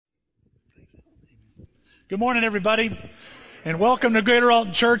Good morning, everybody, and welcome to Greater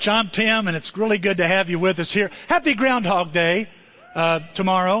Alton Church. I'm Tim, and it's really good to have you with us here. Happy Groundhog Day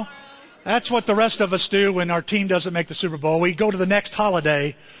tomorrow. That's what the rest of us do when our team doesn't make the Super Bowl. We go to the next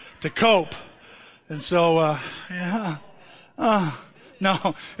holiday to cope. And so,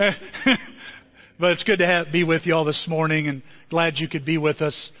 no. But it's good to be with you all this morning, and glad you could be with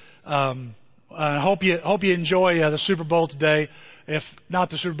us. I hope you enjoy the Super Bowl today. If not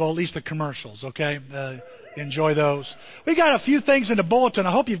the Super Bowl, at least the commercials, okay? Enjoy those. We got a few things in the bulletin.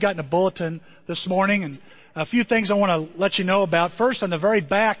 I hope you've gotten a bulletin this morning, and a few things I want to let you know about. First, on the very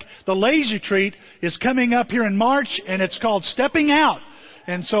back, the Ladies Retreat is coming up here in March, and it's called Stepping Out.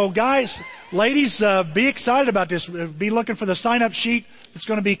 And so, guys, ladies, be excited about this. Be looking for the sign-up sheet that's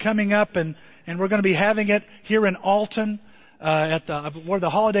going to be coming up, and we're going to be having it here in Alton at where the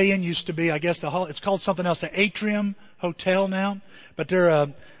Holiday Inn used to be. I guess it's called something else, the Atrium Hotel now. But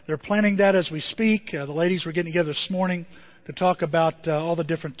they're planning that as we speak. The ladies were getting together this morning to talk about all the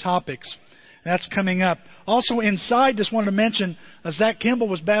different topics. And that's coming up. Also inside, just wanted to mention, Zach Kimball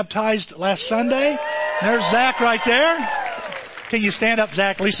was baptized last Sunday. There's Zach right there. Can you stand up,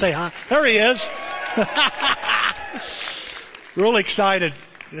 Zach? At least say hi. There he is. Really excited.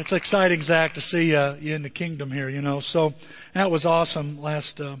 It's exciting, Zach, to see you in the kingdom here, you know. So that was awesome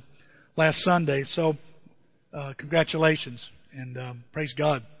last Sunday. So congratulations and praise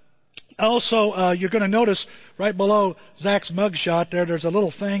God. Also, you're going to notice right below Zach's mugshot there's a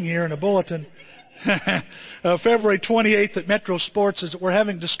little thing here in a bulletin. February 28th at Metro Sports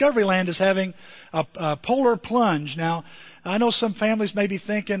Discoveryland is having a polar plunge. Now, I know some families may be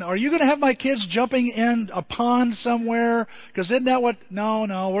thinking, are you going to have my kids jumping in a pond somewhere? Because isn't that what?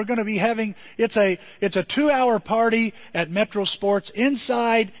 No, we're going to be having, it's a 2-hour party at Metro Sports,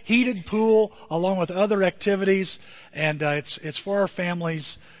 inside heated pool, along with other activities. And it's for our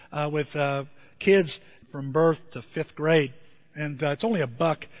families with kids from birth to 5th grade. And it's only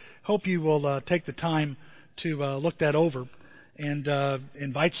 $1. Hope you will take the time to look that over and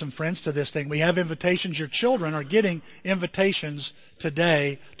invite some friends to this thing. We have invitations. Your children are getting invitations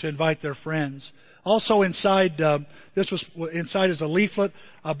today to invite their friends. Also inside, inside is a leaflet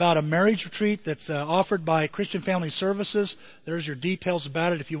about a marriage retreat that's offered by Christian Family Services. There's your details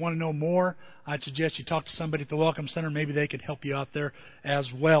about it. If you want to know more, I'd suggest you talk to somebody at the Welcome Center. Maybe they could help you out there as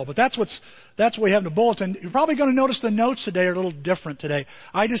well. But that's what we have in the bulletin. You're probably going to notice the notes today are a little different today.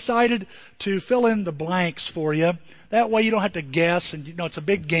 I decided to fill in the blanks for you. That way you don't have to guess, and it's a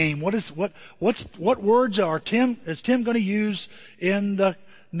big game. What words is Tim going to use in the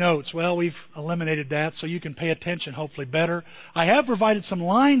notes? Well, we've eliminated that so you can pay attention hopefully better. I have provided some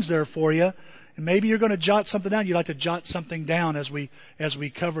lines there for you, and maybe you're going to jot something down. You'd like to jot something down as we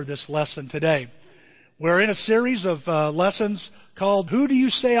cover this lesson today. We're in a series of lessons called Who Do You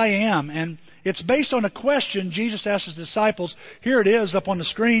Say I Am? And it's based on a question Jesus asked His disciples. Here it is up on the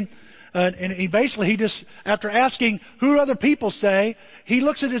screen. And he just, after asking who other people say, he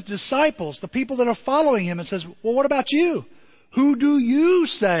looks at His disciples, the people that are following Him, and says, well, what about you? Who do you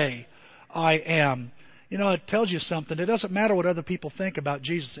say I am? It tells you something. It doesn't matter what other people think about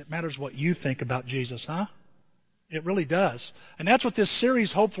Jesus. It matters what you think about Jesus, huh? It really does. And that's what this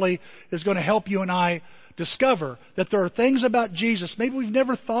series hopefully is going to help you and I discover, that there are things about Jesus maybe we've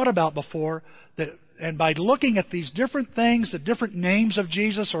never thought about before, and by looking at these different things, the different names of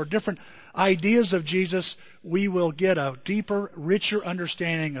Jesus or different ideas of Jesus, we will get a deeper, richer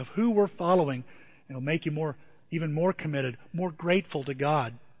understanding of who we're following. It'll make you even more committed, more grateful to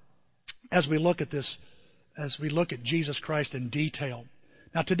God as we look at this, as we look at Jesus Christ in detail.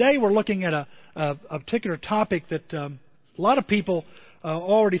 Now, today we're looking at a particular topic that a lot of people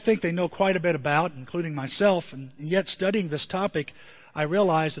already think they know quite a bit about, including myself, and yet studying this topic, I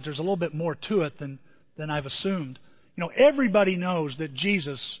realize that there's a little bit more to it than I've assumed. Everybody knows that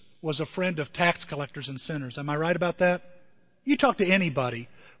Jesus was a friend of tax collectors and sinners. Am I right about that? You talk to anybody,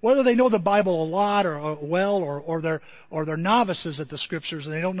 whether they know the Bible a lot or well, or they're novices at the Scriptures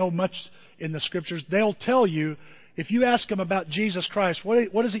and they don't know much in the Scriptures, they'll tell you, if you ask them about Jesus Christ,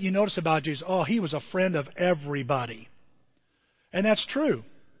 what is it you notice about Jesus? Oh, He was a friend of everybody. And that's true.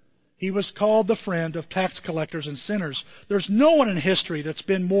 He was called the friend of tax collectors and sinners. There's no one in history that's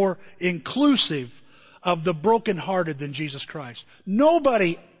been more inclusive of the brokenhearted than Jesus Christ.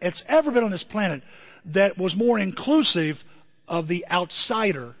 Nobody that's ever been on this planet that was more inclusive of the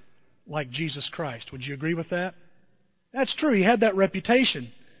outsider like Jesus Christ. Would you agree with that? That's true. He had that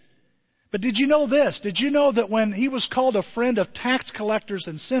reputation. But did you know this? Did you know that when He was called a friend of tax collectors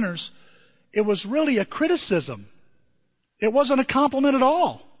and sinners, it was really a criticism? It wasn't a compliment at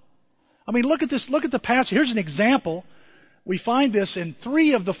all. I mean, look at this. Look at the passage. Here's an example. We find this in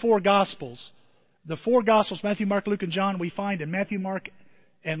 3 of the 4 Gospels. the four Gospels, Matthew, Mark, Luke, and John, we find in Matthew, Mark,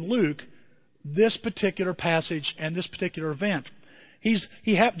 and Luke this particular passage and this particular event.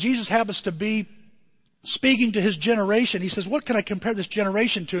 Jesus happens to be speaking to his generation. He says, what can I compare this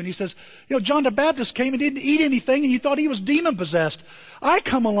generation to? And he says, John the Baptist came and didn't eat anything, and you thought he was demon-possessed. I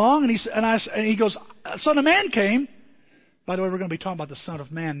come along, and he goes, Son of Man came. By the way, we're going to be talking about the Son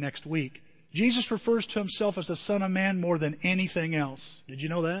of Man next week. Jesus refers to himself as the Son of Man more than anything else. Did you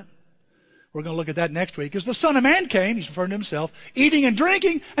know that? We're going to look at that next week. Because the Son of Man came, he's referring to himself, eating and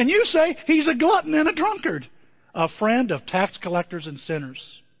drinking, and you say he's a glutton and a drunkard, a friend of tax collectors and sinners.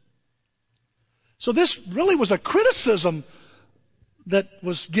 So this really was a criticism that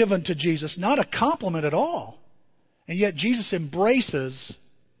was given to Jesus, not a compliment at all. And yet Jesus embraces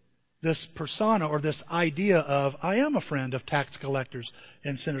this persona or this idea of, I am a friend of tax collectors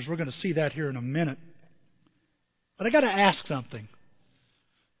and sinners. We're going to see that here in a minute. But I got to ask something.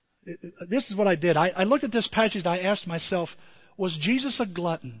 This is what I did. I looked at this passage and I asked myself, was Jesus a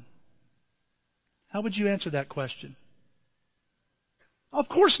glutton? How would you answer that question? Of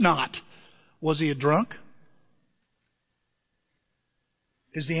course not. Was he a drunk?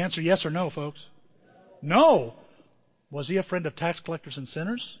 Is the answer yes or no, folks? No. Was he a friend of tax collectors and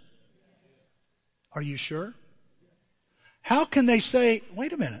sinners? Are you sure? How can they say,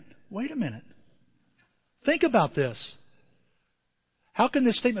 wait a minute. Think about this. How can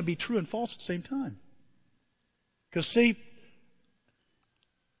this statement be true and false at the same time? Because, see,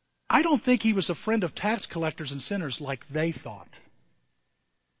 I don't think he was a friend of tax collectors and sinners like they thought.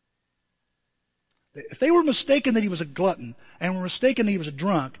 If they were mistaken that he was a glutton and were mistaken that he was a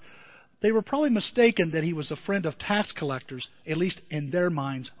drunk, they were probably mistaken that he was a friend of tax collectors, at least in their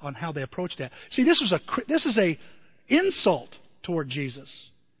minds, on how they approached that. See, this is a insult toward Jesus.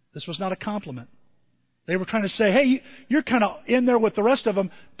 This was not a compliment. They were trying to say, hey, you're kind of in there with the rest of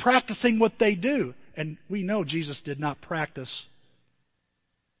them practicing what they do. And we know Jesus did not practice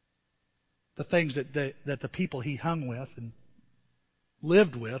the things that the people he hung with and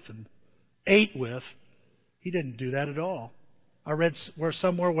lived with and ate with. He didn't do that at all. I read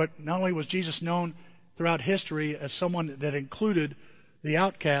somewhere what not only was Jesus known throughout history as someone that included the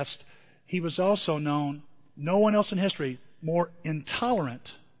outcast, he was also known, no one else in history, more intolerant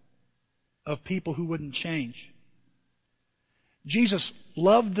of people who wouldn't change. Jesus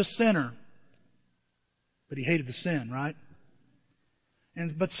loved the sinner, but he hated the sin, right?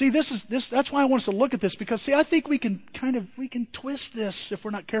 But see, that's why I want us to look at this, because see, I think we can twist this if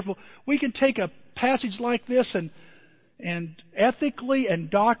we're not careful. We can take a passage like this and ethically and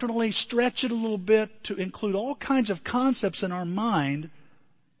doctrinally stretch it a little bit to include all kinds of concepts in our mind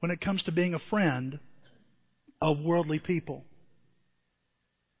when it comes to being a friend of worldly people.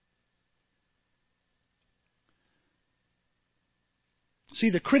 See,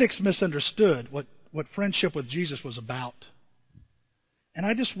 the critics misunderstood what friendship with Jesus was about. And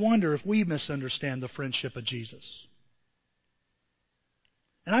I just wonder if we misunderstand the friendship of Jesus.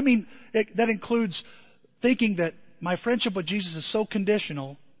 And I mean, that includes thinking that my friendship with Jesus is so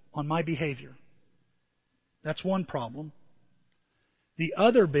conditional on my behavior. That's one problem. The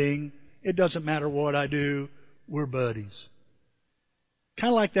other being, it doesn't matter what I do, we're buddies.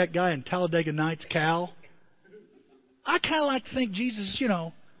 Kind of like that guy in Talladega Nights, Cal. I kind of like to think Jesus,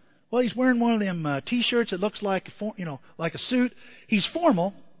 well, he's wearing one of them T-shirts that looks like, like a suit. He's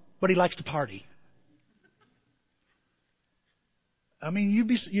formal, but he likes to party. I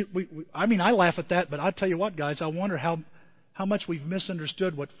mean, I laugh at that, but I tell you what, guys, I wonder how much we've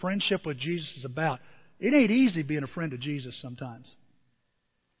misunderstood what friendship with Jesus is about. It ain't easy being a friend of Jesus sometimes.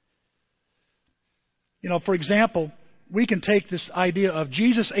 For example, we can take this idea of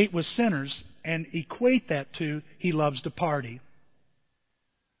Jesus ate with sinners and equate that to he loves to party.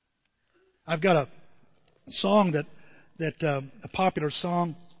 I've got a song a popular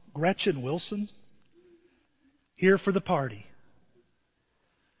song, Gretchen Wilson, Here for the Party.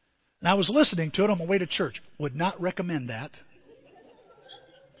 And I was listening to it on my way to church. Would not recommend that.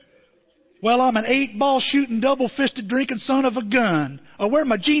 Well, I'm an 8-ball shooting, double-fisted drinking son of a gun. I wear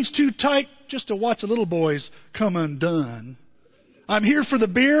my jeans too tight just to watch the little boys come undone. I'm here for the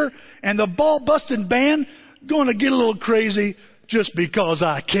beer and the ball-busting band. Going to get a little crazy just because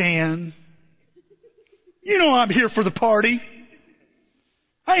I can. I'm here for the party.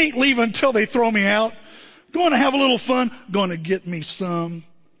 I ain't leaving until they throw me out. Going to have a little fun. Going to get me some.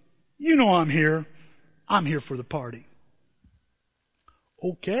 I'm here. I'm here for the party.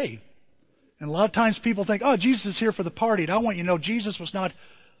 Okay. And a lot of times people think, oh, Jesus is here for the party. And I want you to know Jesus was not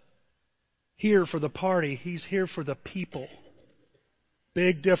here for the party. He's here for the people.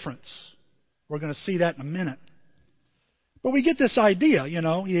 Big difference. We're going to see that in a minute. But we get this idea,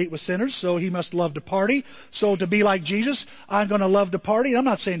 he ate with sinners, so he must love to party. So to be like Jesus, I'm going to love to party. I'm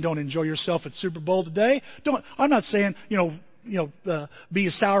not saying don't enjoy yourself at Super Bowl today. I'm not saying, be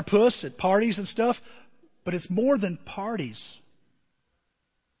a sourpuss at parties and stuff. But it's more than parties.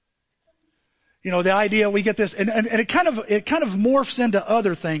 The idea we get this, and it kind of morphs into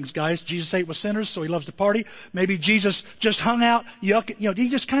other things, guys. Jesus ate with sinners, so he loves to party. Maybe Jesus just hung out, he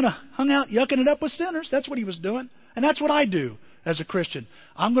just kind of hung out yucking it up with sinners. That's what he was doing. And that's what I do as a Christian.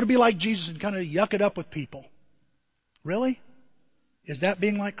 I'm going to be like Jesus and kind of yuck it up with people. Really? Is that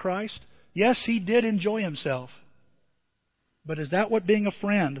being like Christ? Yes, he did enjoy himself. But is that what being a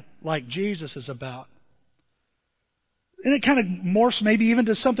friend like Jesus is about? And it kind of morphs maybe even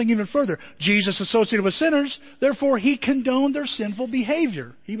to something even further. Jesus associated with sinners, therefore he condoned their sinful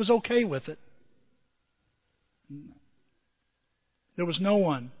behavior. He was okay with it. There was no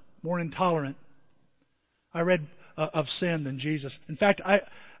one more intolerant, I read, of sin than Jesus. In fact,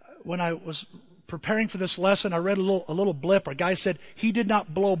 when I was preparing for this lesson, I read a little blip. A guy said he did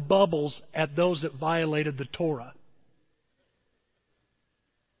not blow bubbles at those that violated the Torah.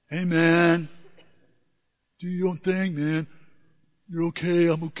 Hey, man, do your own thing, man. You're okay,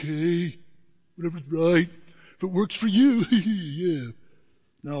 I'm okay. Whatever's right. If it works for you, yeah.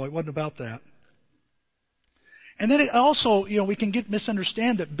 No, it wasn't about that. And then it also, we can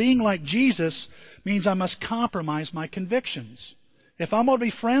misunderstand that being like Jesus means I must compromise my convictions. If I'm going to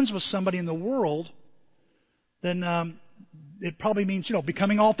be friends with somebody in the world, then it probably means,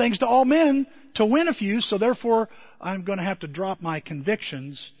 becoming all things to all men to win a few. So therefore, I'm going to have to drop my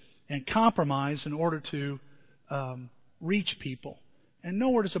convictions and compromise in order to reach people. And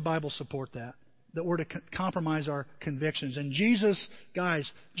nowhere does the Bible support that we're to compromise our convictions. And Jesus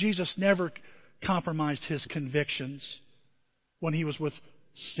never compromised his convictions when he was with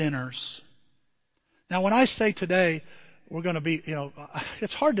sinners. Now, when I say today we're going to be,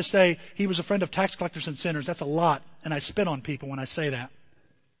 it's hard to say he was a friend of tax collectors and sinners. That's a lot, and I spit on people when I say that.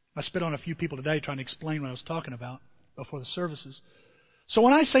 I spit on a few people today trying to explain what I was talking about before the services. So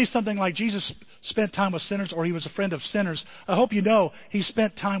when I say something like Jesus spent time with sinners or he was a friend of sinners, I hope you know he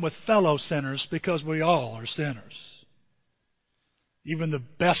spent time with fellow sinners because we all are sinners. Even the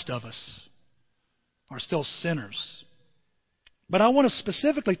best of us are still sinners. But I want to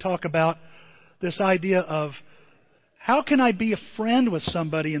specifically talk about this idea of how can I be a friend with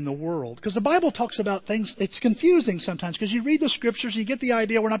somebody in the world? Because the Bible talks about things, it's confusing sometimes because you read the scriptures and you get the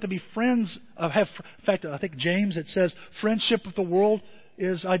idea we're not to be friends of, in fact, I think James, it says friendship with the world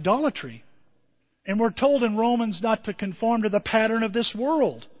is idolatry. And we're told in Romans not to conform to the pattern of this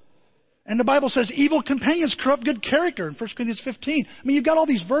world. And the Bible says evil companions corrupt good character in 1 Corinthians 15. I mean, you've got all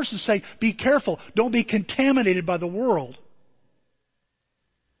these verses say, be careful, don't be contaminated by the world.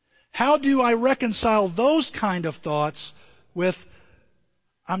 How do I reconcile those kind of thoughts with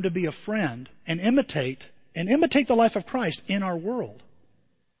I'm to be a friend and imitate the life of Christ in our world?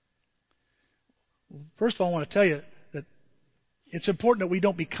 First of all, I want to tell you that it's important that we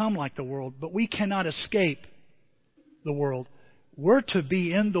don't become like the world, but we cannot escape the world. We're to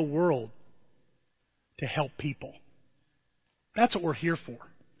be in the world to help people. That's what we're here for.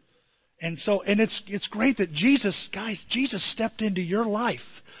 And it's great that Jesus stepped into your life,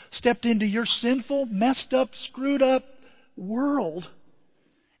 stepped into your sinful, messed up, screwed up world,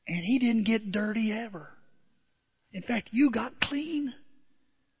 and he didn't get dirty ever. In fact, you got clean.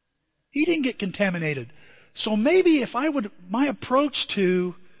 He didn't get contaminated. So maybe my approach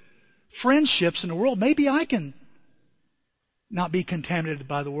to friendships in the world, maybe I can not be contaminated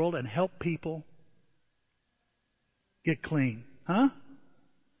by the world and help people get clean. Huh?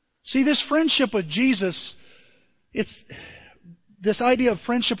 See, this friendship with Jesus, this idea of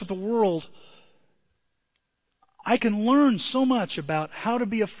friendship with the world, I can learn so much about how to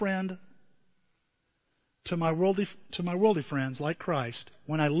be a friend to my worldly friends like Christ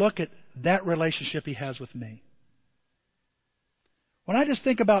when I look at that relationship he has with me. When I just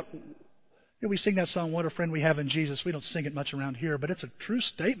think about, we sing that song, What a Friend We Have in Jesus. We don't sing it much around here, but it's a true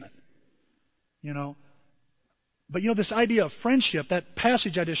statement. But this idea of friendship, that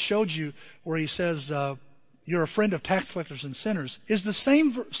passage I just showed you where he says, you're a friend of tax collectors and sinners, is the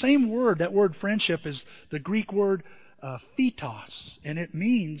same word. That word friendship is the Greek word phytos, and it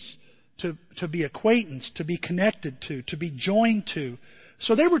means to be acquaintance, to be connected to be joined to.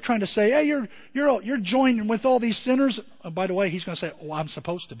 So they were trying to say, hey, you're joining with all these sinners. By the way, he's going to say, I'm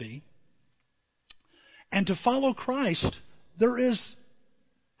supposed to be. And to follow Christ, there is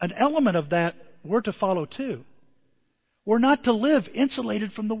an element of that we're to follow too. We're not to live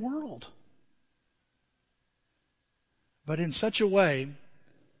insulated from the world, but in such a way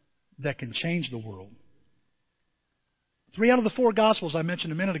that can change the world. 3 out of the 4 Gospels I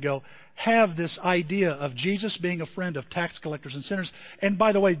mentioned a minute ago have this idea of Jesus being a friend of tax collectors and sinners. And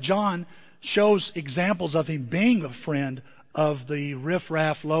by the way, John shows examples of him being a friend of the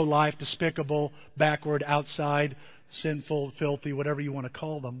riffraff, low-life, despicable, backward, outside, sinful, filthy, whatever you want to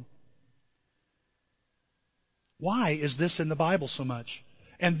call them. Why is this in the Bible so much?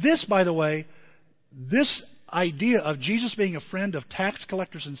 And this, by the way, this idea of Jesus being a friend of tax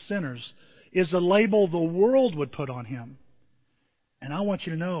collectors and sinners is a label the world would put on him. And I want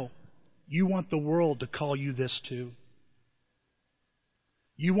you to know, you want the world to call you this too.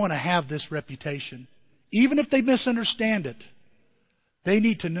 You want to have this reputation. Even if they misunderstand it, they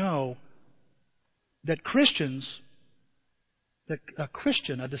need to know that Christians, that a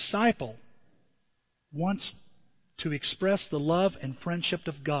Christian, a disciple, wants to express the love and friendship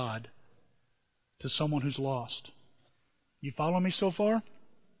of God to someone who's lost. You follow me so far?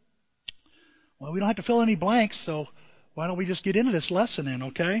 Well, we don't have to fill any blanks, so why don't we just get into this lesson then,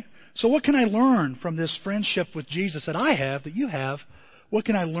 okay? So what can I learn from this friendship with Jesus that I have, that you have? What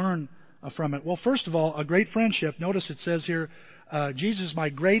can I learn from it? Well, first of all, a great friendship. Notice it says here, Jesus is my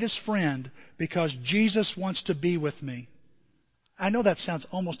greatest friend because Jesus wants to be with me. I know that sounds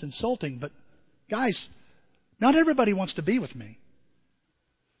almost insulting, but guys, not everybody wants to be with me.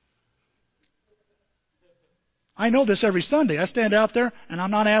 I know this every Sunday. I stand out there, and I'm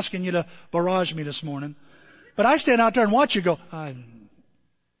not asking you to barrage me this morning, but I stand out there and watch you go, I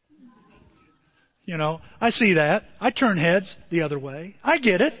see that. I turn heads the other way. I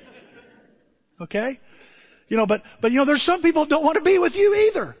get it. Okay? But there's some people who don't want to be with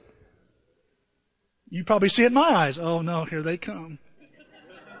you either. You probably see it in my eyes. Oh no, here they come.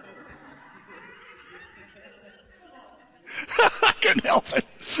 I can't help it.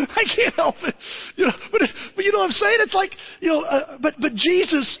 I can't help it. But you know what I'm saying? It's like, but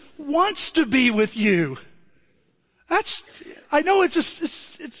Jesus wants to be with you. I know it's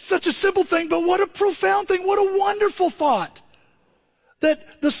such a simple thing, but what a profound thing. What a wonderful thought. That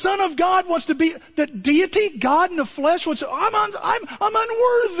the Son of God wants to be, that deity, God in the flesh, wants to, I'm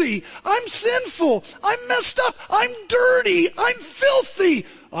unworthy. I'm sinful. I'm messed up. I'm dirty. I'm filthy.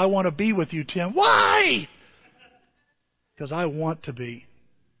 I want to be with you, Tim. Why? Because I want to be.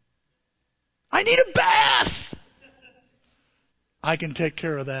 I need a bath. I can take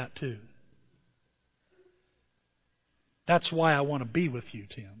care of that too. That's why I want to be with you,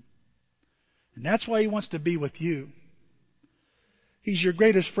 Tim. And that's why He wants to be with you. He's your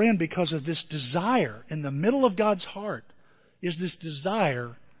greatest friend because of this desire. In the middle of God's heart is this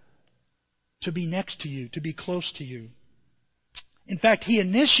desire to be next to you, to be close to you. In fact, He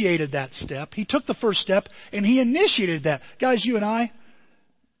initiated that step. He took the first step and He initiated that. Guys, you and I,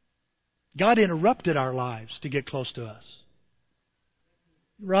 God interrupted our lives to get close to us.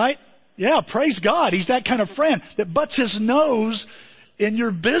 Right? Yeah, praise God. He's that kind of friend that butts His nose in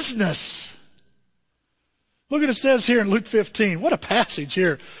your business. Look at it says here in Luke 15. What a passage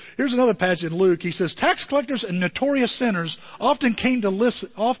here. Here's another passage in Luke. He says, tax collectors and notorious sinners often came to listen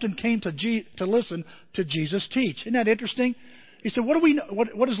to Jesus teach. Isn't that interesting? He said,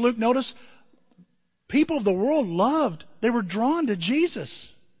 what does Luke notice? People of the world they were drawn to Jesus.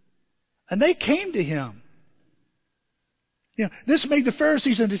 And they came to Him. This made the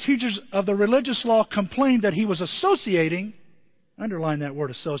Pharisees and the teachers of the religious law complain that He was associating, underline that word,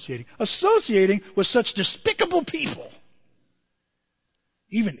 associating with such despicable people.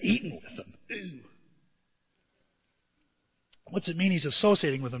 Even eating with them. Ew. What's it mean He's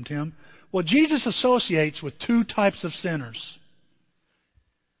associating with them, Tim? Well, Jesus associates with two types of sinners.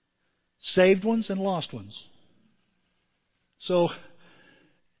 Saved ones and lost ones. So,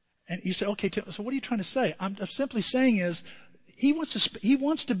 and you say, okay, Tim, so what are you trying to say? I'm simply saying is, He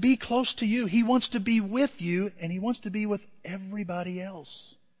wants to be close to you. He wants to be with you, and He wants to be with everybody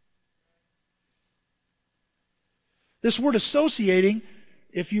else. This word associating,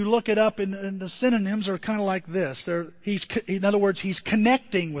 if you look it up in the synonyms, are kind of like this. In other words, He's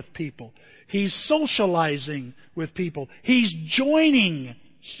connecting with people. He's socializing with people. He's joining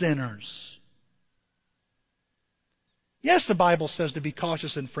sinners. Yes, the Bible says to be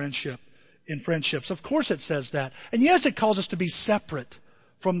cautious in friendships. Of course it says that. And yes, it calls us to be separate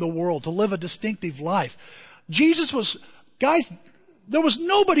from the world, to live a distinctive life. Guys, there was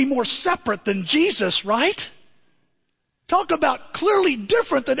nobody more separate than Jesus, right? Talk about clearly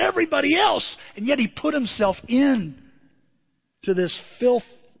different than everybody else. And yet He put Himself in to this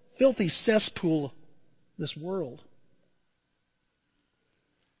filthy cesspool, this world.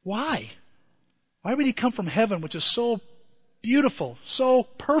 Why? Why would He come from heaven, which is so beautiful, so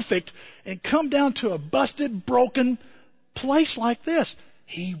perfect, and come down to a busted, broken place like this?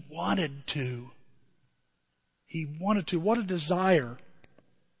 He wanted to. He wanted to. What a desire.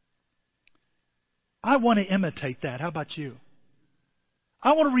 I want to imitate that. How about you?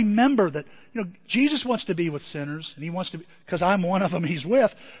 I want to remember that, Jesus wants to be with sinners, and He wants to be, because I'm one of them He's with,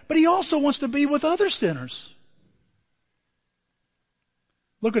 but He also wants to be with other sinners.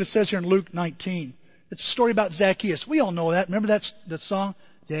 Look what it says here in Luke 19. It's a story about Zacchaeus. We all know that. Remember that song?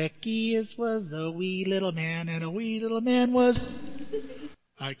 Zacchaeus was a wee little man, and a wee little man was...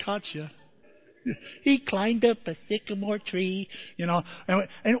 I caught you. He climbed up a sycamore tree, and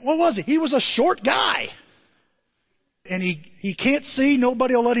what was he? He was a short guy. And he can't see.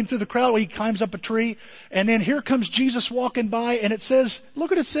 Nobody will let him through the crowd. He climbs up a tree. And then here comes Jesus walking by. And it says,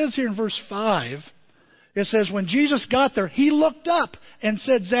 look what it says here in verse 5. It says, when Jesus got there, He looked up and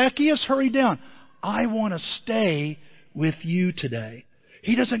said, Zacchaeus, hurry down. I want to stay with you today.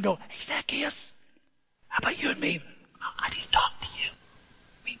 He doesn't go, hey, Zacchaeus, how about you and me? I need to talk to you.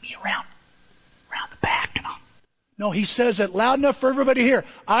 Meet me around the back. No, He says it loud enough for everybody to hear.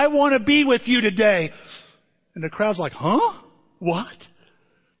 I want to be with you today. And the crowd's like, huh? What?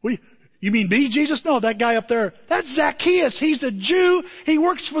 You mean me, Jesus? No, that guy up there. That's Zacchaeus. He's a Jew. He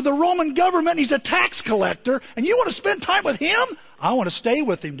works for the Roman government. He's a tax collector. And you want to spend time with him? I want to stay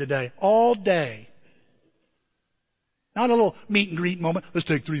with him today. All day. Not a little meet and greet moment. Let's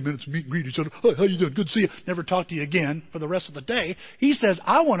take 3 minutes and meet and greet each other. Hi, how you doing? Good to see you. Never talk to you again for the rest of the day. He says,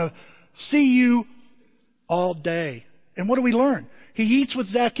 I want to see you all day. And what do we learn? He eats with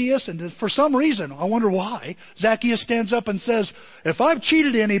Zacchaeus, and for some reason, I wonder why, Zacchaeus stands up and says, if I've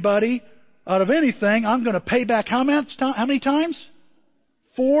cheated anybody out of anything, I'm going to pay back how many times?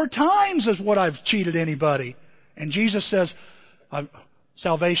 4 times is what I've cheated anybody. And Jesus says,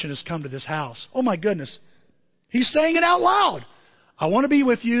 salvation has come to this house. Oh my goodness. He's saying it out loud. I want to be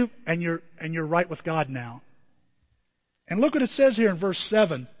with you, and you're right with God now. And look what it says here in verse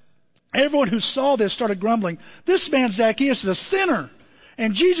 7. Everyone who saw this started grumbling. This man Zacchaeus is a sinner,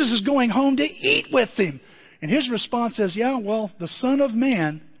 and Jesus is going home to eat with him. And his response is, yeah, well, the Son of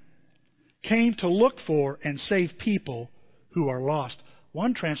Man came to look for and save people who are lost.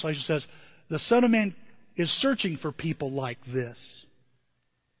 One translation says, the Son of Man is searching for people like this.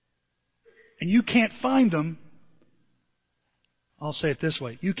 And you can't find them. I'll say it this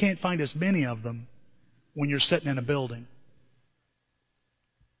way. You can't find as many of them when you're sitting in a building.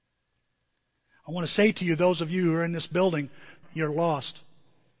 I want to say to you, those of you who are in this building, you're lost.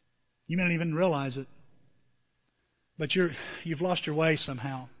 You may not even realize it. But you've lost your way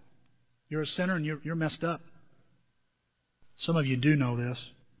somehow. You're a sinner and you're messed up. Some of you do know this.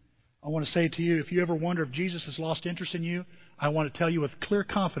 I want to say to you, if you ever wonder if Jesus has lost interest in you, I want to tell you with clear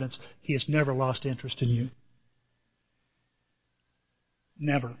confidence, He has never lost interest in you.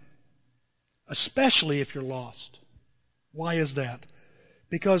 Never. Especially if you're lost. Why is that?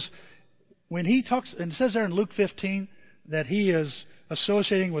 Because when He talks, and it says there in Luke 15 that He is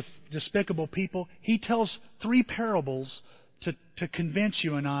associating with despicable people, He tells 3 parables to convince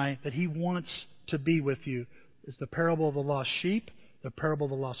you and I that He wants to be with you. It's the parable of the lost sheep, the parable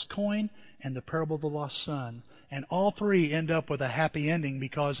of the lost coin, and the parable of the lost son. And all 3 end up with a happy ending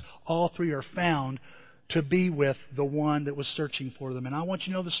because all 3 are found to be with the one that was searching for them. And I want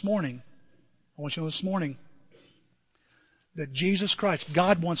you to know this morning, that Jesus Christ,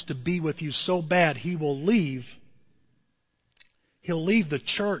 God wants to be with you so bad, He'll leave the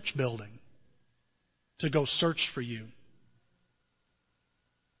church building to go search for you.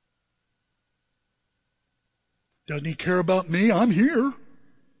 Doesn't He care about me? I'm here.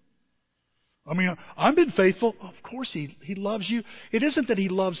 I mean, I've been faithful. Of course He loves you. It isn't that He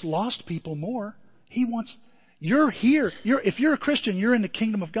loves lost people more. He wants... You're here. If you're a Christian, you're in the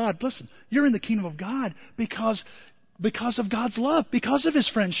kingdom of God. Listen, you're in the kingdom of God because of God's love, because of His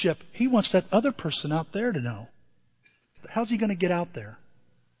friendship. He wants that other person out there to know. How's He going to get out there?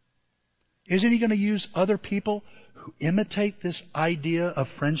 Isn't He going to use other people who imitate this idea of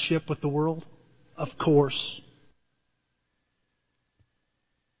friendship with the world? Of course.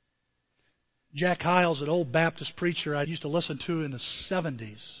 Jack Hyles, an old Baptist preacher I used to listen to in the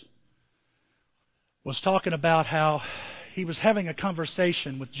 70s, was talking about how he was having a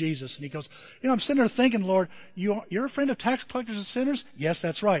conversation with Jesus. And he goes, I'm sitting there thinking, Lord, you're a friend of tax collectors and sinners? Yes,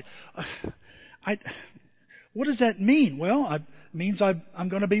 that's right. What does that mean? Well, it means I'm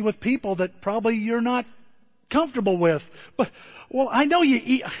going to be with people that probably you're not comfortable with. But, well, I know you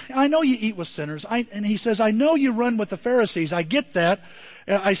eat with sinners. And he says, I know you run with the Pharisees. I get that.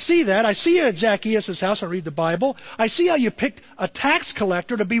 I see that. I see you at Zacchaeus' house. I read the Bible. I see how you picked a tax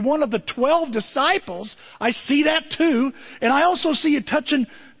collector to be one of the 12 disciples. I see that too. And I also see you touching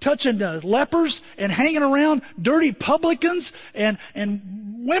lepers and hanging around dirty publicans and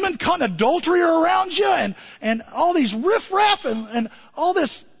women caught in adultery are around you and all these riffraff and all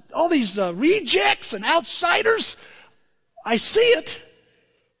these rejects and outsiders. I see it.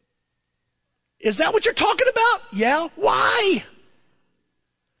 Is that what you're talking about? Yeah. Why?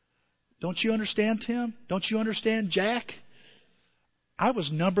 Don't you understand, Tim? Don't you understand, Jack? I was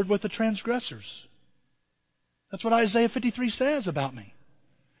numbered with the transgressors. That's what Isaiah 53 says about me.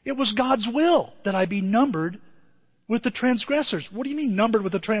 It was God's will that I be numbered with the transgressors. What do you mean numbered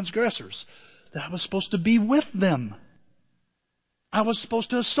with the transgressors? That I was supposed to be with them. I was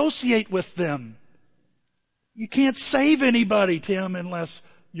supposed to associate with them. You can't save anybody, Tim, unless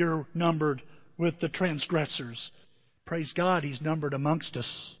you're numbered with the transgressors. Praise God, He's numbered amongst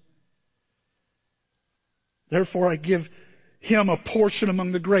us. Therefore, I give Him a portion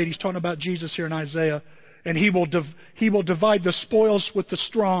among the great. He's talking about Jesus here in Isaiah. And He will divide the spoils with the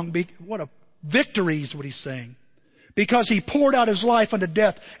strong. What a victory is what He's saying. Because He poured out His life unto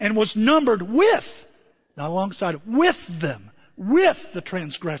death and was numbered with, not alongside, with them, with the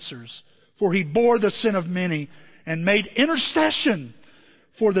transgressors. For He bore the sin of many and made intercession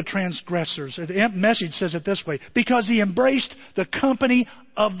for the transgressors. The Message says it this way. Because He embraced the company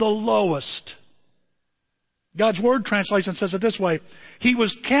of the lowest. God's Word translation says it this way. He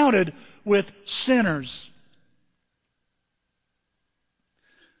was counted with sinners.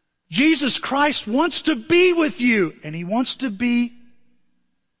 Jesus Christ wants to be with you. And He wants to be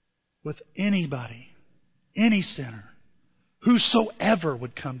with anybody. Any sinner. Whosoever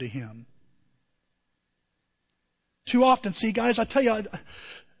would come to Him. Too often, see guys, I tell you,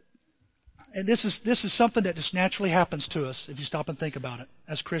 and this is something that just naturally happens to us if you stop and think about it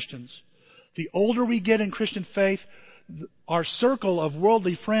as Christians. The older we get in Christian faith, our circle of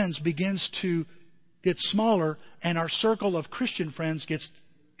worldly friends begins to get smaller, and our circle of Christian friends gets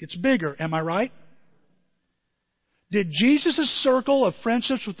bigger. Am I right? Did Jesus' circle of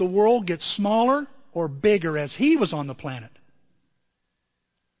friendships with the world get smaller or bigger as He was on the planet?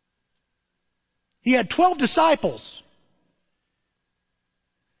 He had 12 disciples.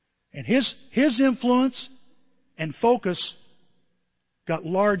 And his influence and focus got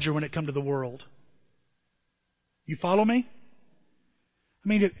larger when it come to the world. You follow me? I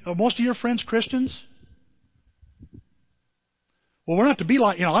mean, are most of your friends Christians? Well, we're not to be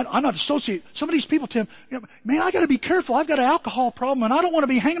like, I'm not associated. Some of these people, Tim, man, I got to be careful. I've got an alcohol problem and I don't want to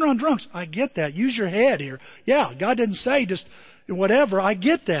be hanging around drunks. I get that. Use your head here. Yeah, God didn't say just whatever. I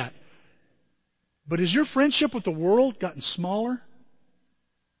get that. But has your friendship with the world gotten smaller?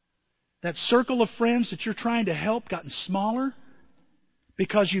 That circle of friends that you're trying to help gotten smaller?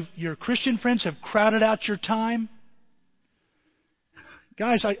 Because your Christian friends have crowded out your time?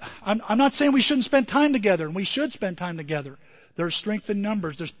 Guys, I'm not saying we shouldn't spend time together, and we should spend time together. There's strength in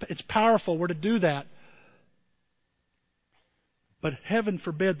numbers. It's powerful. We're to do that. But heaven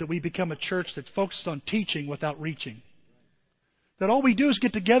forbid that we become a church that focuses on teaching without reaching. That all we do is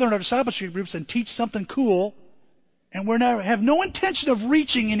get together in our discipleship groups and teach something cool, and we have no intention of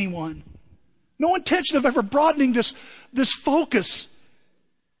reaching anyone. No intention of ever broadening this focus.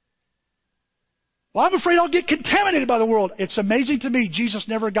 Well, I'm afraid I'll get contaminated by the world. It's amazing to me Jesus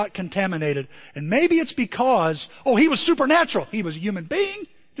never got contaminated. And maybe it's because, He was supernatural. He was a human being,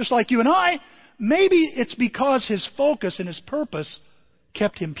 just like you and I. Maybe it's because His focus and His purpose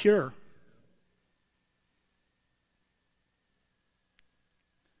kept Him pure.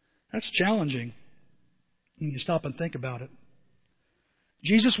 That's challenging when you stop and think about it.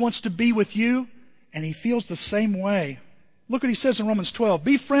 Jesus wants to be with you, and He feels the same way. Look what He says in Romans 12.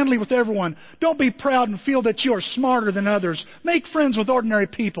 Be friendly with everyone. Don't be proud and feel that you are smarter than others. Make friends with ordinary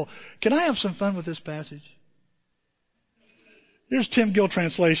people. Can I have some fun with this passage? Here's Tim Gill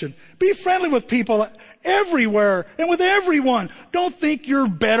translation. Be friendly with people everywhere and with everyone. Don't think you're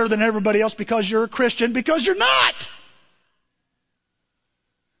better than everybody else because you're a Christian, because you're not.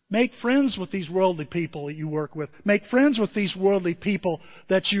 Make friends with these worldly people that you work with. Make friends with these worldly people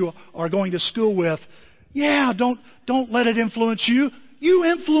that you are going to school with. Yeah, don't let it influence you. You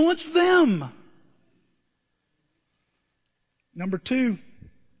influence them. Number 2,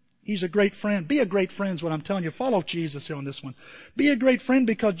 He's a great friend. Be a great friend is what I'm telling you. Follow Jesus here on this one. Be a great friend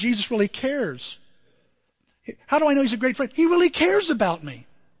because Jesus really cares. How do I know He's a great friend? He really cares about me.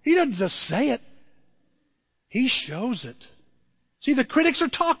 He doesn't just say it. He shows it. See, the critics are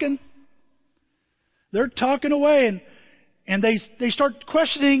talking. They're talking away, and they start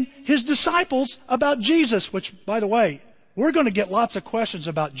questioning His disciples about Jesus, which, by the way, we're going to get lots of questions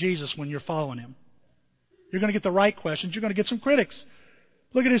about Jesus when you're following Him. You're going to get the right questions. You're going to get some critics.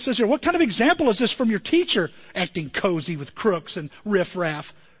 Look at it, it says here, what kind of example is this from your teacher, acting cozy with crooks and riffraff?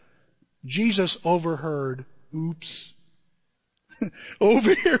 Jesus overheard, oops,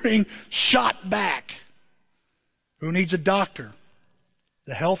 overhearing, shot back. Who needs a doctor?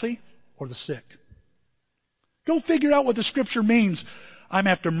 The healthy or the sick? Go figure out what the Scripture means. I'm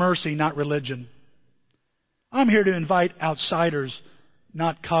after mercy, not religion. I'm here to invite outsiders,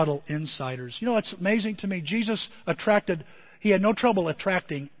 not coddle insiders. You know, it's amazing to me. Jesus He had no trouble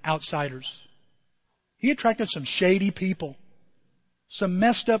attracting outsiders. He attracted some shady people. Some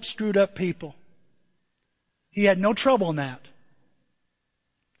messed up, screwed up people. He had no trouble in that.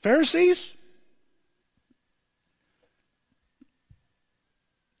 Pharisees?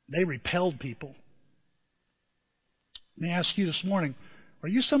 They repelled people. Let me ask you this morning, are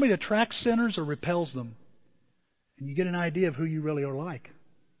you somebody that attracts sinners or repels them? And you get an idea of who you really are like.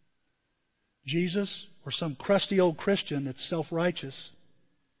 Jesus or some crusty old Christian that's self-righteous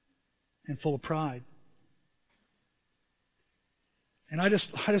and full of pride. And I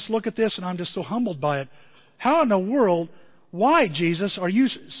just look at this and I'm just so humbled by it. How in the world, why, Jesus,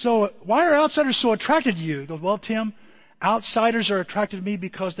 why are outsiders so attracted to you? He goes, well, Tim, outsiders are attracted to me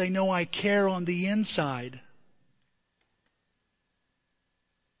because they know I care on the inside.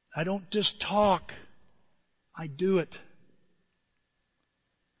 I don't just talk. I do it.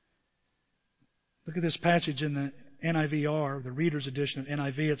 Look at this passage in the NIVR, the Reader's Edition of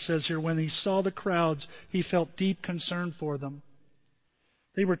NIV. It says here, when he saw the crowds, he felt deep concern for them.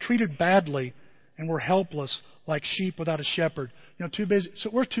 They were treated badly and were helpless like sheep without a shepherd. You know,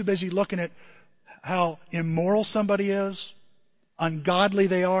 we're too busy looking at how immoral somebody is, ungodly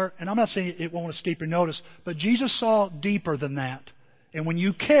they are. And I'm not saying it won't escape your notice, but Jesus saw deeper than that. And when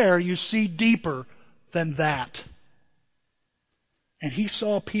you care, you see deeper than that. And He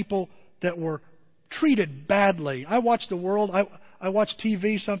saw people that were treated badly. I watch the world. I watch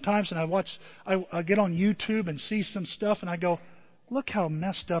TV sometimes, and I get on YouTube and see some stuff, and I go, look how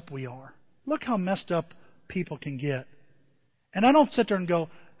messed up we are. Look how messed up people can get. And I don't sit there and go,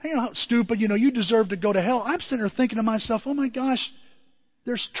 hey, you know, how stupid, you deserve to go to hell. I'm sitting there thinking to myself, oh my gosh,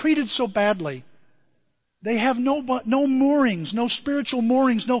 they're treated so badly. They have no moorings, no spiritual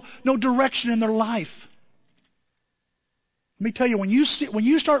moorings, no direction in their life. Let me tell you, when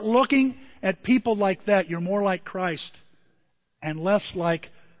you start looking at people like that, you're more like Christ and less like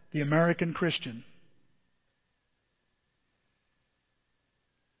the American Christian.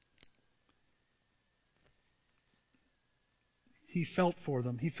 He felt for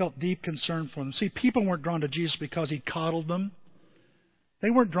them. He felt deep concern for them. See, people weren't drawn to Jesus because He coddled them. They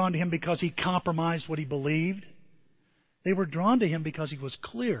weren't drawn to Him because He compromised what He believed. They were drawn to Him because He was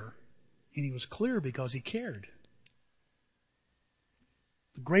clear. And He was clear because He cared.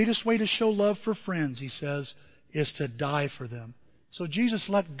 The greatest way to show love for friends, He says, is to die for them. So Jesus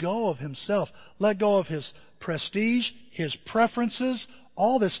let go of Himself, let go of His prestige, His preferences,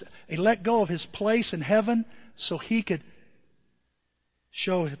 all this. He let go of His place in heaven so He could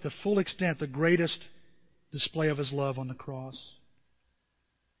show at the full extent the greatest display of His love on the cross.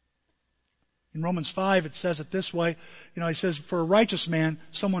 In Romans 5, it says it this way. He says, for a righteous man,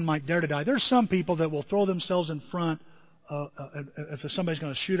 someone might dare to die. There's some people that will throw themselves in front. If somebody's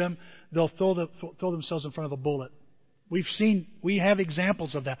going to shoot them, they'll throw themselves in front of a bullet. We have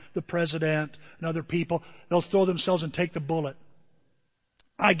examples of that. The president and other people, they'll throw themselves and take the bullet.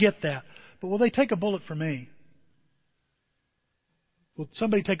 I get that. But will they take a bullet for me? Will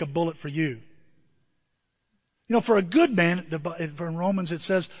somebody take a bullet for you? For a good man, in Romans it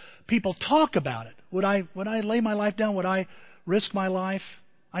says, people talk about it. Would I lay my life down? Would I risk my life?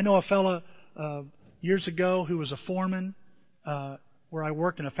 I know a fellow years ago who was a foreman where I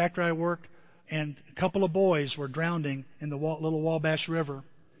worked, in a factory I worked, and a couple of boys were drowning in the Little Wabash River,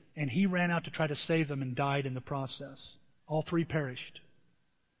 and he ran out to try to save them and died in the process. All three perished.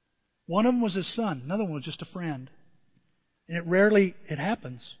 One of them was his son. Another one was just a friend. And it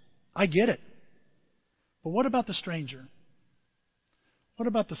happens. I get it. But what about the stranger? What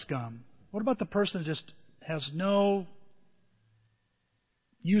about the scum? What about the person that just has no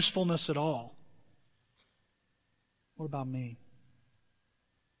usefulness at all? What about me?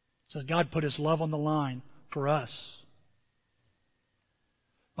 It says God put His love on the line for us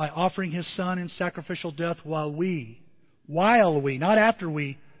by offering His Son in sacrificial death while we, not after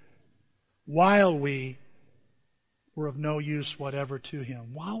we, while we were of no use whatever to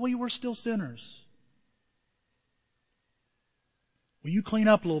Him, while we were still sinners. Will you clean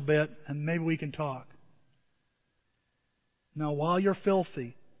up a little bit and maybe we can talk? Now, while you're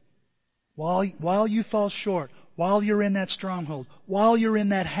filthy, while you fall short, while you're in that stronghold, while you're in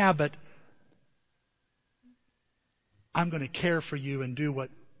that habit, I'm going to care for you and do what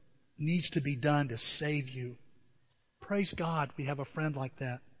needs to be done to save you. Praise God we have a friend like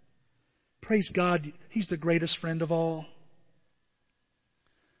that. Praise God, He's the greatest friend of all.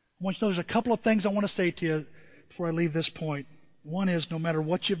 I want you to know there's a couple of things I want to say to you before I leave this point. One is, no matter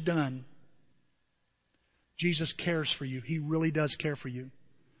what you've done, Jesus cares for you. He really does care for you.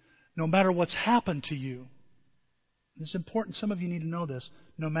 No matter what's happened to you, this is important, some of you need to know this.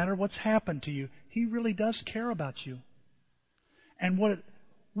 No matter what's happened to you, He really does care about you. And what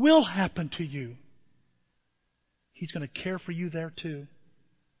will happen to you, He's going to care for you there too.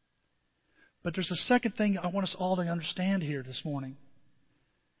 But there's a second thing I want us all to understand here this morning.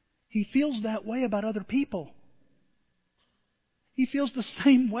 He feels that way about other people. He feels the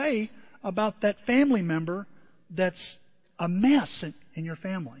same way about that family member that's a mess in your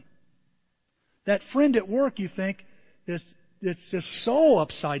family. That friend at work you think that's just so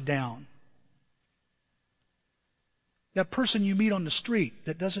upside down. That person you meet on the street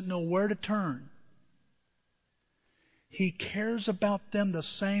that doesn't know where to turn. He cares about them the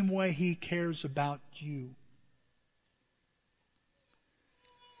same way He cares about you.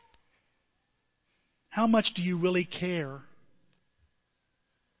 How much do you really care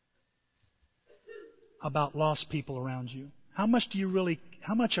about lost people around you? How much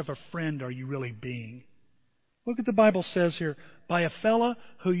of a friend are you really being? Look what the Bible says here. By a fella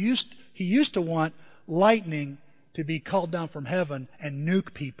who used to want lightning to be called down from heaven and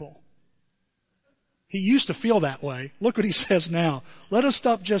nuke people. He used to feel that way. Look what he says now. Let us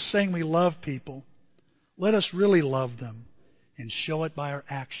stop just saying we love people. Let us really love them and show it by our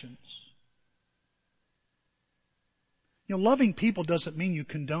actions. You know, loving people doesn't mean you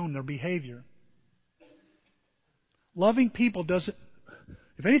condone their behavior. Loving people doesn't,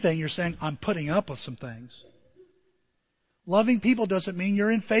 if anything, you're saying, I'm putting up with some things. Loving people doesn't mean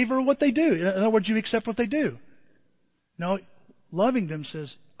you're in favor of what they do. In other words, you accept what they do. No, loving them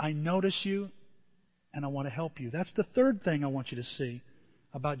says, I notice you and I want to help you. That's the third thing I want you to see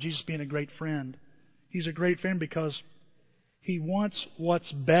about Jesus being a great friend. He's a great friend because He wants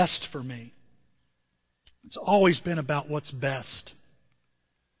what's best for me. It's always been about what's best.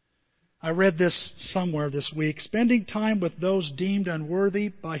 I read this somewhere this week. Spending time with those deemed unworthy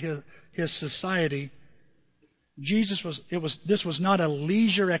by his society, this was not a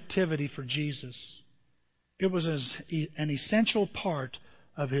leisure activity for Jesus. It was an essential part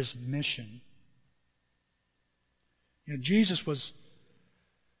of His mission. You know,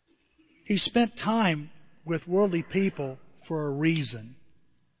 He spent time with worldly people for a reason.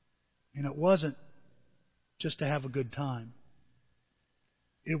 And it wasn't just to have a good time.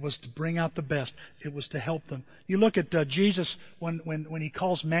 It was to bring out the best. It was to help them. You look at Jesus when He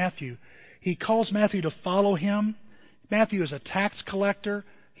calls Matthew. He calls Matthew to follow Him. Matthew is a tax collector.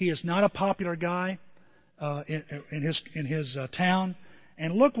 He is not a popular guy in his town.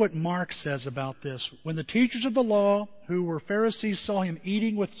 And look what Mark says about this. When the teachers of the law, who were Pharisees, saw Him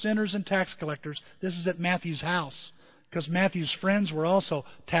eating with sinners and tax collectors, this is at Matthew's house, because Matthew's friends were also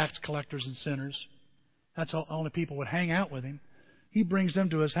tax collectors and sinners. That's how only people would hang out with Him. He brings them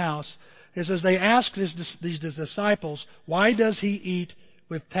to His house. It says they asked these disciples, why does He eat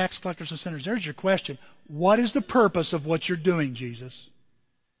with tax collectors and sinners? There's your question. What is the purpose of what you're doing, Jesus?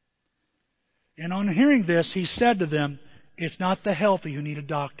 And on hearing this, He said to them, it's not the healthy who need a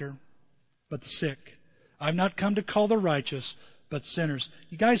doctor, but the sick. I've not come to call the righteous, but sinners.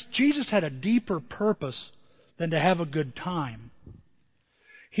 You guys, Jesus had a deeper purpose than to have a good time.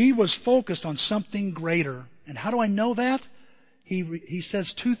 He was focused on something greater. And how do I know that? He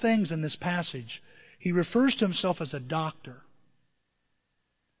says two things in this passage. He refers to Himself as a doctor.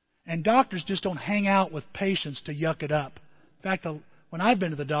 And doctors just don't hang out with patients to yuck it up. In fact, when I've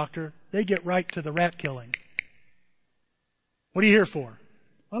been to the doctor, they get right to the rat killing. What are you here for?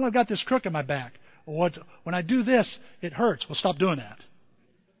 Well, I've got this crook in my back. Well, when I do this, it hurts. Well, stop doing that.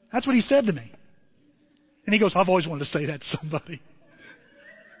 That's what he said to me. And he goes, I've always wanted to say that to somebody.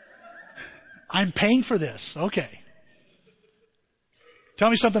 I'm paying for this. Okay. Tell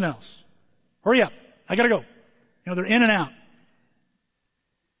me something else. Hurry up. I got to go. You know, they're in and out.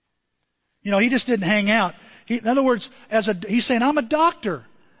 You know, he just didn't hang out. In other words, he's saying, I'm a doctor.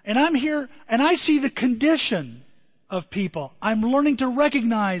 And I'm here, and I see the condition of people. I'm learning to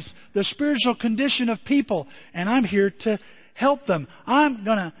recognize the spiritual condition of people. And I'm here to help them.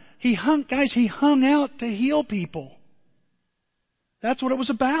 He hung out to heal people. That's what it was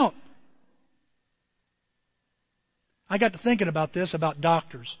about. I got to thinking about this, about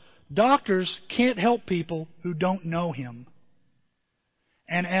doctors. Doctors can't help people who don't know Him.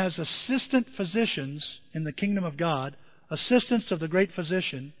 And as assistant physicians in the kingdom of God, assistants of the great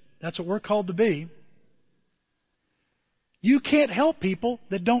physician, that's what we're called to be, you can't help people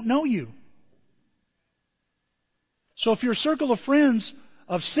that don't know you. So if your circle of friends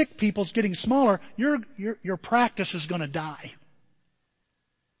of sick people is getting smaller, your practice is going to die.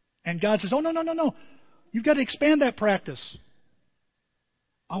 And God says, oh, no. You've got to expand that practice.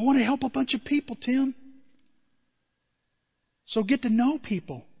 I want to help a bunch of people, Tim. So get to know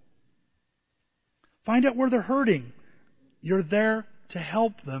people. Find out where they're hurting. You're there to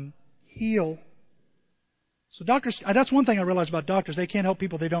help them heal. So doctors, that's one thing I realize about doctors. They can't help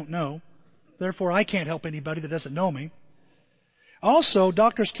people they don't know. Therefore, I can't help anybody that doesn't know me. Also,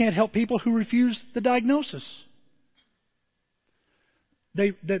 doctors can't help people who refuse the diagnosis.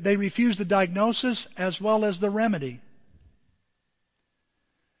 They refuse the diagnosis as well as the remedy.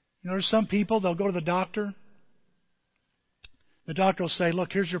 There's some people, they'll go to the doctor. The doctor will say,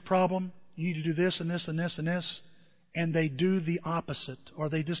 look, here's your problem. You need to do this and this and this and this. And they do the opposite, or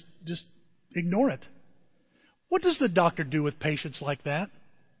they just ignore it. What does the doctor do with patients like that?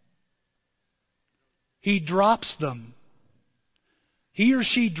 He drops them. He or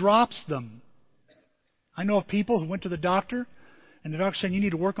she drops them. I know of people who went to the doctor, and the doctor said, you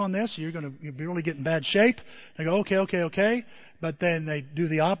need to work on this, you'll be really get in bad shape. They go, okay. But then they do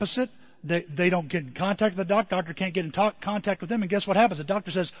the opposite. They don't get in contact with the doctor. The doctor can't get in contact with them. And guess what happens? The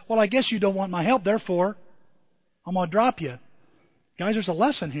doctor says, well, I guess you don't want my help, therefore I'm going to drop you. Guys, there's a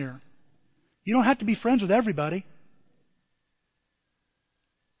lesson here. You don't have to be friends with everybody.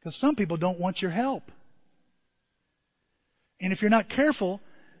 Because some people don't want your help. And if you're not careful,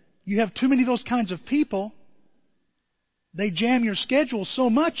 you have too many of those kinds of people, they jam your schedule so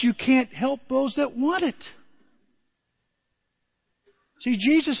much you can't help those that want it. See,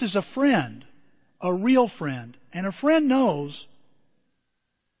 Jesus is a friend, a real friend. And a friend knows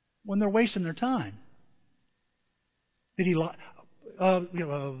when they're wasting their time.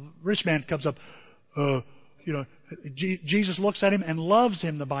 A rich man comes up, Jesus looks at him and loves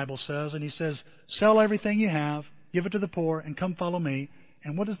him, the Bible says, and he says, sell everything you have, give it to the poor, and come follow me.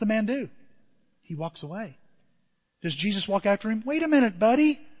 And what does the man do? He walks away. Does Jesus walk after him? Wait a minute,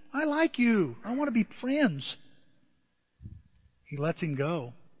 buddy. I like you. I want to be friends. He lets him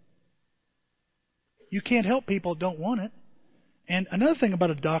go. You can't help people that don't want it. And another thing about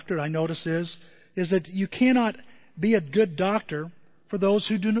a doctor I notice is that you cannot be a good doctor for those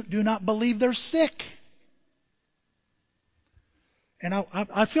who do not believe they're sick. And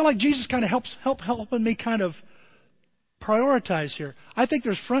I feel like Jesus kind of helping me kind of prioritize here. I think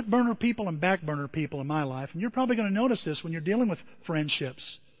there's front burner people and back burner people in my life, and you're probably going to notice this when you're dealing with friendships.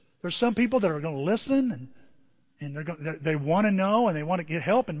 There's some people that are going to listen and they want to know and they want to get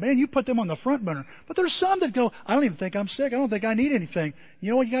help, and man, you put them on the front burner. But there's some that go, I don't even think I'm sick. I don't think I need anything.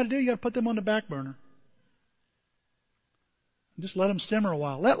 You know what you got to do? You got to put them on the back burner. Just let them simmer a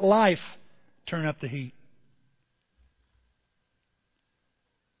while. Let life turn up the heat.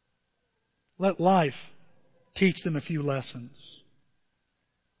 Let life teach them a few lessons.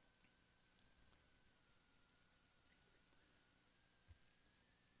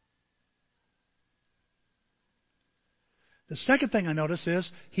 The second thing I notice is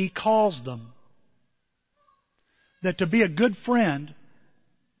he calls them. That to be a good friend,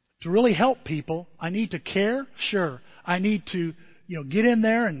 to really help people, I need to care, sure. I need to get in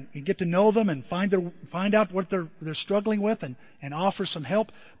there and get to know them and find out what they're struggling with and offer some help.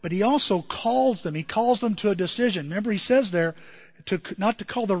 But he also calls them. He calls them to a decision. Remember, he says there, not to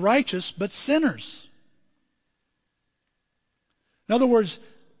call the righteous, but sinners. In other words,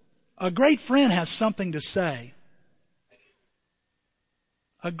 a great friend has something to say.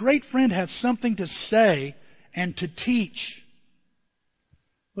 A great friend has something to say and to teach.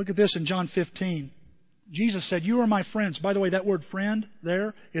 Look at this in John 15. Jesus said, you are my friends. By the way, that word friend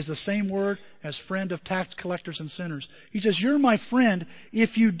there is the same word as friend of tax collectors and sinners. He says, you're my friend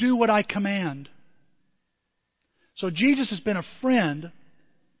if you do what I command. So Jesus has been a friend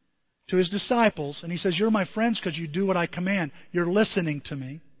to his disciples, and he says, you're my friends because you do what I command. You're listening to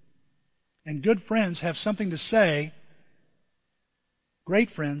me. And good friends have something to say. Great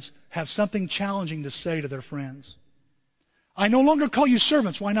friends have something challenging to say to their friends. I no longer call you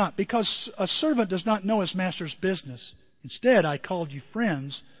servants. Why not? Because a servant does not know his master's business. Instead, I called you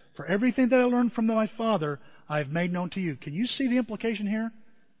friends, for everything that I learned from my Father, I have made known to you. Can you see the implication here?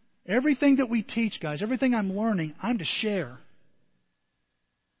 Everything that we teach, guys, everything I'm learning, I'm to share.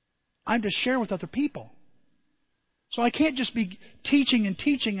 I'm to share with other people. So I can't just be teaching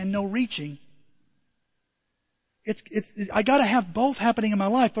and no reaching. I got to have both happening in my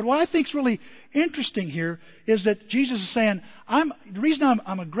life. But what I think is really interesting here is that Jesus is saying, the reason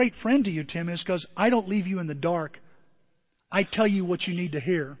I'm a great friend to you, Tim, is because I don't leave you in the dark. I tell you what you need to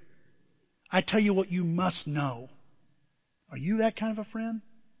hear. I tell you what you must know. Are you that kind of a friend?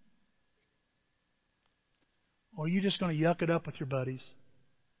 Or are you just going to yuck it up with your buddies?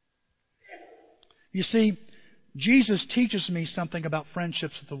 You see, Jesus teaches me something about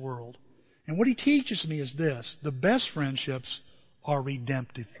friendships of the world. And what He teaches me is this: the best friendships are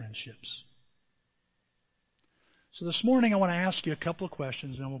redemptive friendships. So this morning I want to ask you a couple of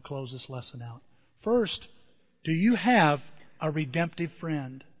questions and then we'll close this lesson out. First, do you have a redemptive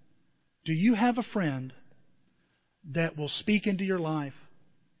friend? Do you have a friend that will speak into your life?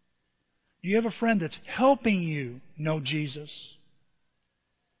 Do you have a friend that's helping you know Jesus?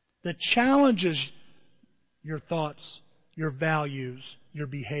 That challenges your thoughts, your values, your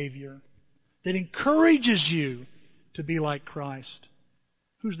behavior? That encourages you to be like Christ?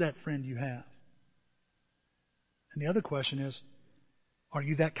 Who's that friend you have? And the other question is, are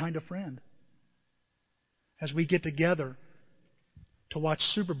you that kind of friend? As we get together to watch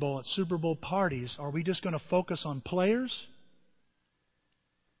Super Bowl at Super Bowl parties, are we just going to focus on players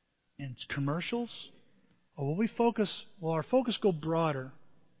and commercials? Or will our focus go broader?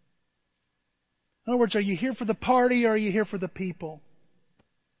 In other words, are you here for the party or are you here for the people?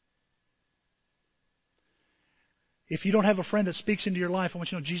 If you don't have a friend that speaks into your life, I want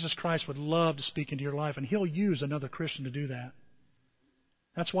you to know Jesus Christ would love to speak into your life, and He'll use another Christian to do that.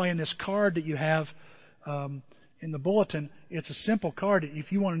 That's why in this card that you have in the bulletin, it's a simple card.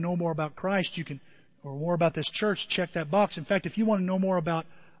 If you want to know more about Christ, you can, or more about this church, check that box. In fact, if you want to know more about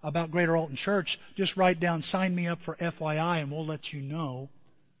Greater Alton Church, just write down, sign me up for FYI, and we'll let you know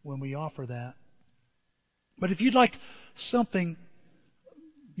when we offer that. But if you'd like something,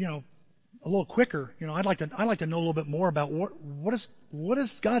 a little quicker, I'd like to know a little bit more about what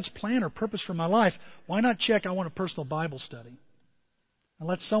is God's plan or purpose for my life. Why not check I want a personal Bible study? And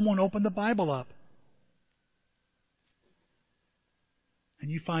let someone open the Bible up.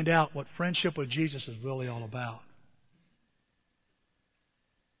 And you find out what friendship with Jesus is really all about.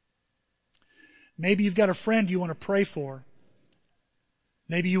 Maybe you've got a friend you want to pray for.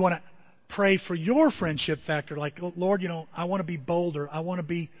 Maybe you want to pray for your friendship factor. Like, Lord, I want to be bolder. I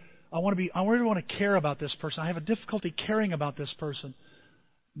really want to care about this person. I have a difficulty caring about this person.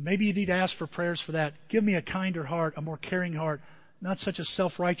 Maybe you need to ask for prayers for that. Give me a kinder heart, a more caring heart, not such a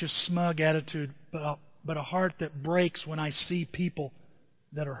self-righteous, smug attitude, but a heart that breaks when I see people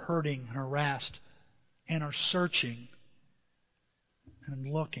that are hurting and harassed and are searching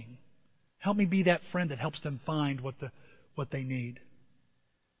and looking. Help me be that friend that helps them find what they need.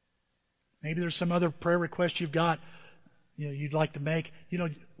 Maybe there's some other prayer request you've got you'd like to make.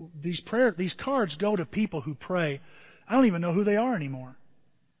 These cards go to people who pray. I don't even know who they are anymore.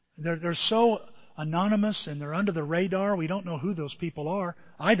 They're so anonymous and they're under the radar. We don't know who those people are.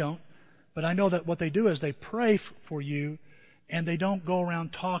 I don't. But I know that what they do is they pray for you, and they don't go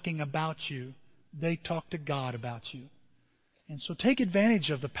around talking about you. They talk to God about you. And so take advantage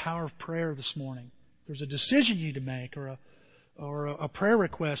of the power of prayer this morning. If there's a decision you need to make or a prayer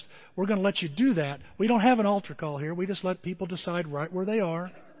request, we're going to let you do that. We don't have an altar call here. We just let people decide right where they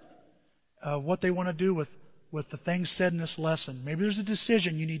are what they want to do with the things said in this lesson. Maybe there's a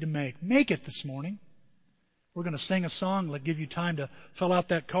decision you need to make. Make it this morning. We're going to sing a song that'll give you time to fill out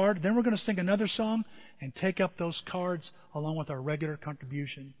that card. Then we're going to sing another song and take up those cards along with our regular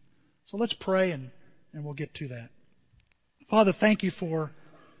contribution. So let's pray and we'll get to that. Father, thank you for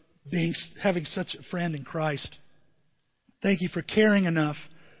having such a friend in Christ. Thank you for caring enough,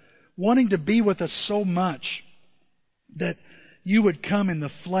 wanting to be with us so much that you would come in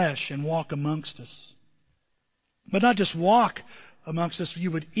the flesh and walk amongst us. But not just walk amongst us, you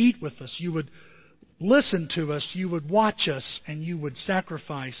would eat with us, you would listen to us, you would watch us, and you would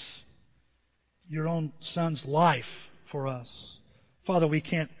sacrifice your own Son's life for us. Father, we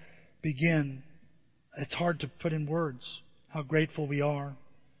can't begin. It's hard to put in words how grateful we are.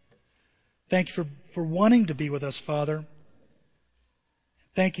 Thank you for wanting to be with us, Father.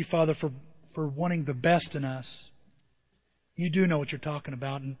 Thank you, Father, for wanting the best in us. You do know what you're talking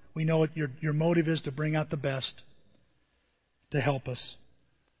about, and we know what your motive is to bring out the best to help us.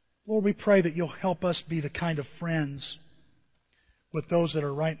 Lord, we pray that you'll help us be the kind of friends with those that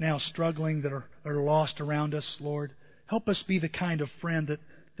are right now struggling, that are lost around us, Lord. Help us be the kind of friend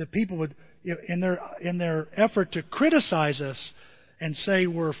that people would, in their effort to criticize us and say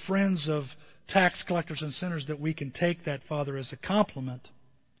we're friends of tax collectors and sinners, that we can take that, Father, as a compliment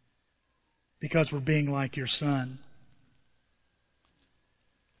because we're being like your Son.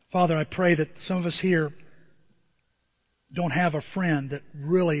 Father, I pray that some of us here don't have a friend that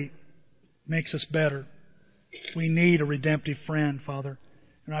really makes us better. We need a redemptive friend, Father.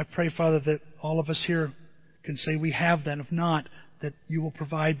 And I pray, Father, that all of us here can say we have that. If not, that you will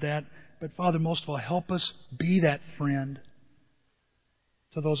provide that. But, Father, most of all, help us be that friend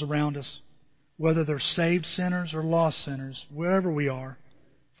to those around us, whether they're saved sinners or lost sinners, wherever we are.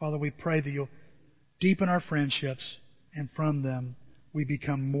 Father, we pray that you'll deepen our friendships, and from them we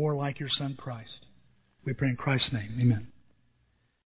become more like your Son, Christ. We pray in Christ's name. Amen.